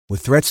With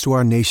threats to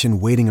our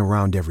nation waiting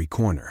around every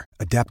corner,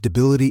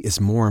 adaptability is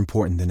more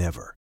important than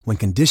ever. When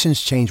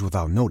conditions change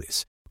without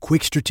notice,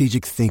 quick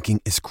strategic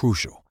thinking is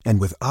crucial.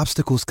 And with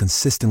obstacles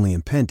consistently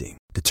impending,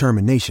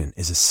 determination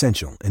is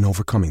essential in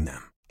overcoming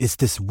them. It's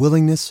this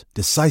willingness,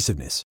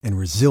 decisiveness, and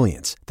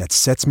resilience that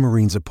sets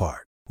Marines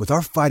apart. With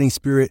our fighting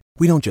spirit,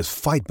 we don't just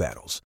fight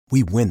battles,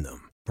 we win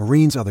them.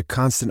 Marines are the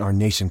constant our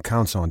nation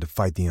counts on to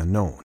fight the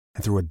unknown.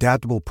 And through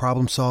adaptable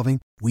problem solving,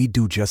 we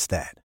do just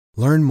that.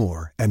 Learn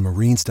more at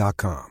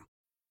marines.com.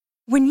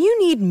 When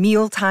you need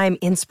mealtime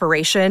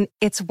inspiration,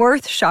 it's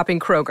worth shopping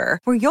Kroger,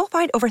 where you'll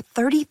find over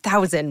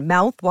 30,000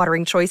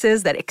 mouth-watering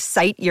choices that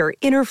excite your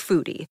inner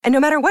foodie. And no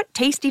matter what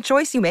tasty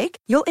choice you make,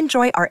 you'll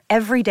enjoy our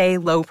everyday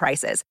low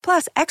prices,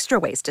 plus extra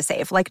ways to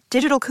save, like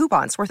digital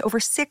coupons worth over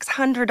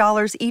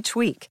 $600 each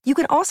week. You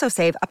can also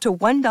save up to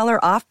 $1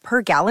 off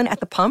per gallon at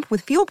the pump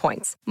with fuel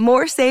points.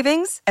 More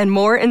savings and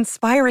more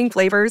inspiring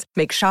flavors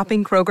make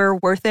shopping Kroger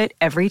worth it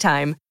every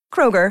time.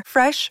 Kroger,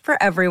 fresh for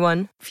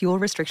everyone. Fuel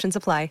restrictions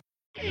apply.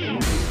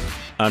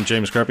 I'm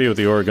James Crepey with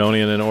the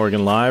Oregonian and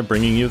Oregon Live,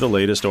 bringing you the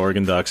latest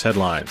Oregon Ducks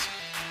headlines.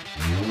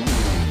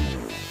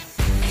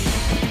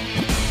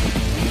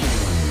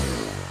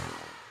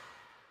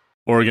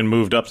 Oregon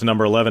moved up to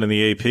number 11 in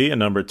the AP and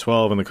number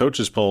 12 in the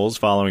coaches' polls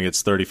following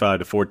its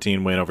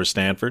 35-14 win over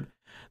Stanford.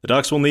 The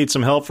Ducks will need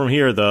some help from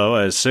here, though,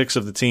 as 6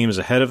 of the teams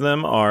ahead of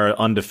them are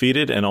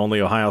undefeated and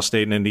only Ohio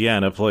State and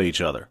Indiana play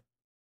each other.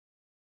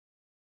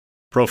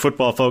 Pro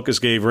Football Focus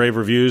gave rave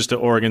reviews to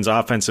Oregon's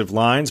offensive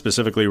line,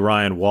 specifically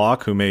Ryan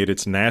Walk, who made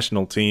its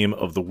National Team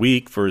of the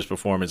Week for his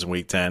performance in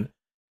Week 10,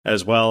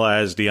 as well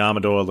as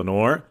Diamador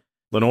Lenoir.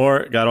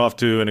 Lenoir got off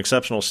to an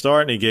exceptional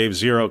start, and he gave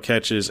 0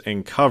 catches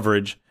in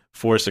coverage,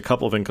 forced a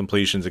couple of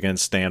incompletions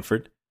against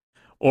Stanford.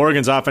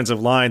 Oregon's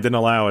offensive line didn't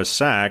allow a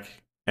sack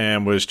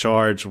and was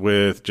charged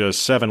with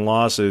just 7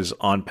 losses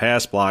on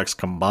pass blocks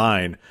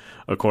combined,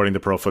 according to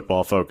Pro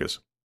Football Focus.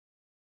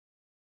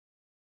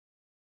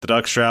 The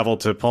Ducks travel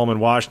to Pullman,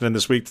 Washington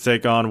this week to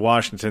take on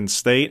Washington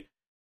State.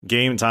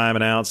 Game time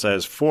announced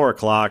as 4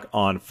 o'clock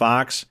on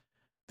Fox.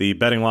 The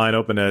betting line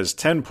opened as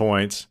 10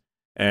 points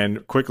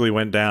and quickly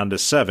went down to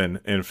 7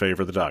 in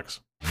favor of the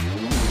Ducks.